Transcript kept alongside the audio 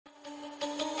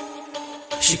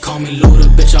She call me Luda,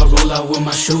 bitch, I roll out with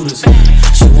my shooters.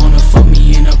 She wanna fuck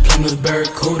me in a Plymouth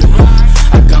Barracuda.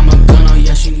 I got my gun on,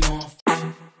 yeah, she know I'm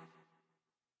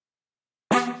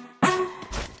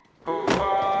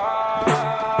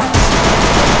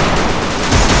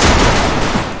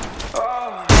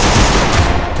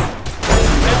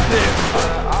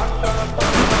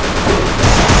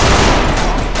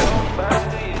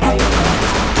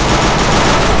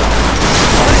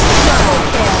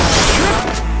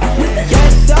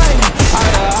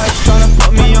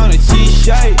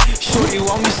Shorty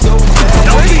want me so bad,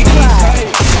 no need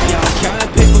tight. Yeah, I'm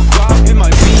counting paper guap, it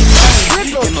might be mine.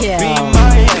 It might be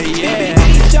mine, yeah.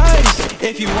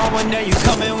 If you want one, then you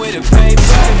coming with a paper.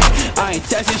 I ain't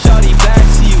texting shorty back,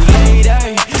 see you later.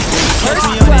 When you catch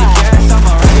me on that gas, I'm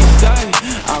a racer.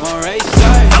 I'm a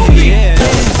racer, yeah.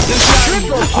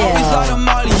 Always out of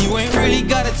Molly, you ain't really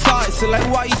got a talk. So like,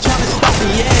 why you tryna stop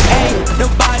me? Yeah, ain't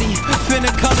nobody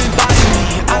finna come and body me.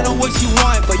 I know what you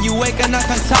want, but you ain't gonna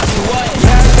come top me. What?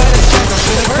 Yeah, I better check, I'm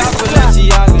finna cop a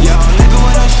Balenciaga. Yo, I'm living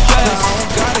with no stress,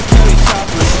 gotta carry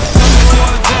choppers. Took me to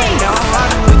a vet, now I'm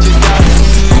riding with your daughter.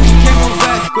 You can't move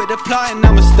fast, quit applying,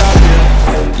 I'ma stop you.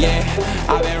 Yeah,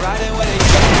 I've been riding with a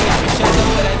gang, I've been shooting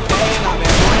with a thing, I've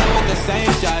been running with the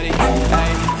same shawty.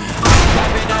 Hey, I'm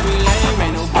clapping every lane,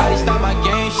 ain't nobody stop my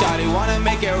game, shawty. Wanna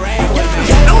make it rain with me.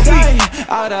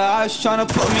 Out of eyes tryna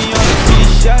put me on a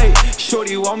t-shirt.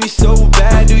 Shorty want me so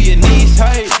bad, do your knees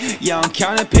hurt? Yeah, I'm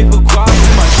counting paper guap,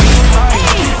 it might be mine.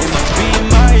 It might be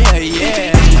mine,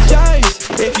 yeah.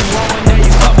 If you want one, then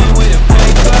you coming with a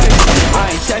paper.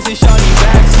 I ain't texting shorty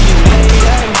back, see you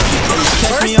later. If you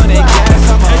catch me on that gas,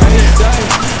 I'm a racer.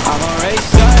 I'm a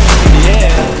racer,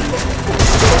 yeah.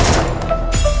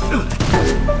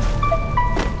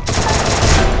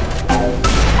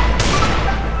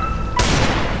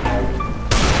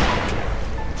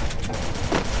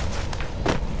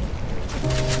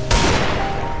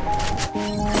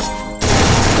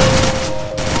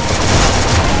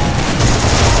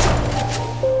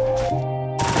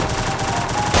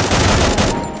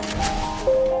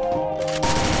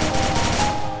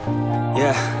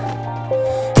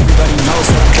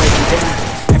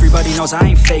 Everybody knows I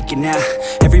ain't faking now.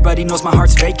 Everybody knows my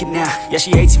heart's vacant now. Yeah,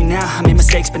 she hates me now, I made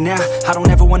mistakes, but now I don't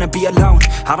ever wanna be alone.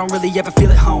 I don't really ever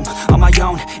feel at home. On my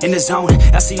own, in the zone,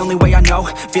 that's the only way I know.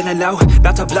 Feeling low,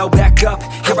 about to blow back up.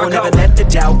 Here I won't ever let the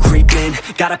doubt creep in.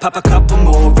 Gotta pop a couple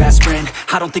more aspirin.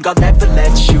 I don't think I'll ever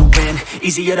let you in.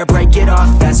 Easier to break it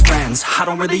off as friends. I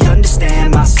don't really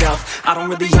understand myself. I don't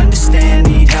really understand,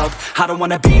 need help. I don't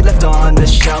wanna be left on the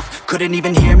shelf. Couldn't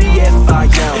even hear me if I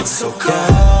yelled. It's so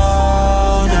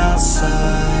cold outside,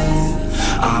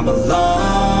 I'm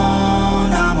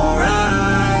alone, I'm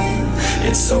alright.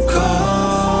 It's so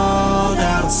cold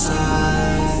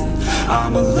outside,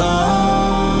 I'm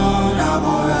alone, I'm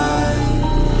alright.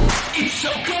 It's so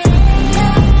cold.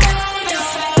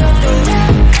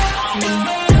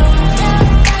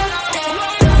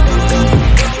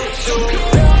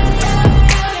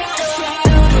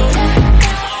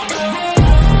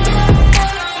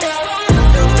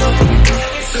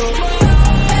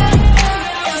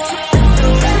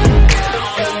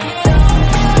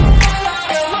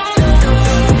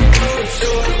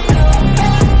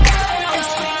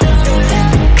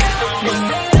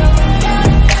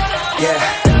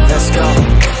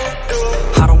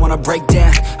 Break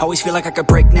down, always feel like I could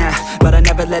break now, but I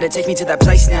never let it take me to that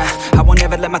place now. I won't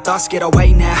ever let my thoughts get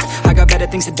away now. I got better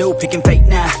things to do, picking fate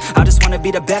now. I just wanna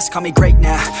be the best, call me great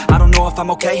now. I don't know if I'm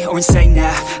okay or insane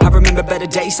now. I remember better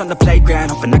days on the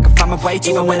playground, hoping I can find my way to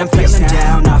even when I'm feeling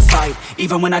down, I fight.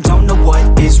 Even when I don't know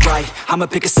what is right, I'ma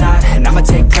pick a side and I'ma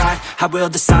take pride. I will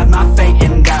decide my fate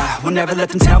and I will never let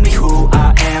them tell me who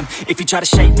I am. If you try to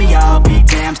shake me, I'll be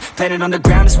damned. Planet on the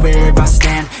ground is where I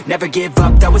stand. Never give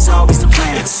up, that was always the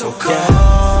plan. It's so cold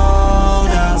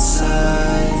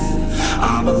outside,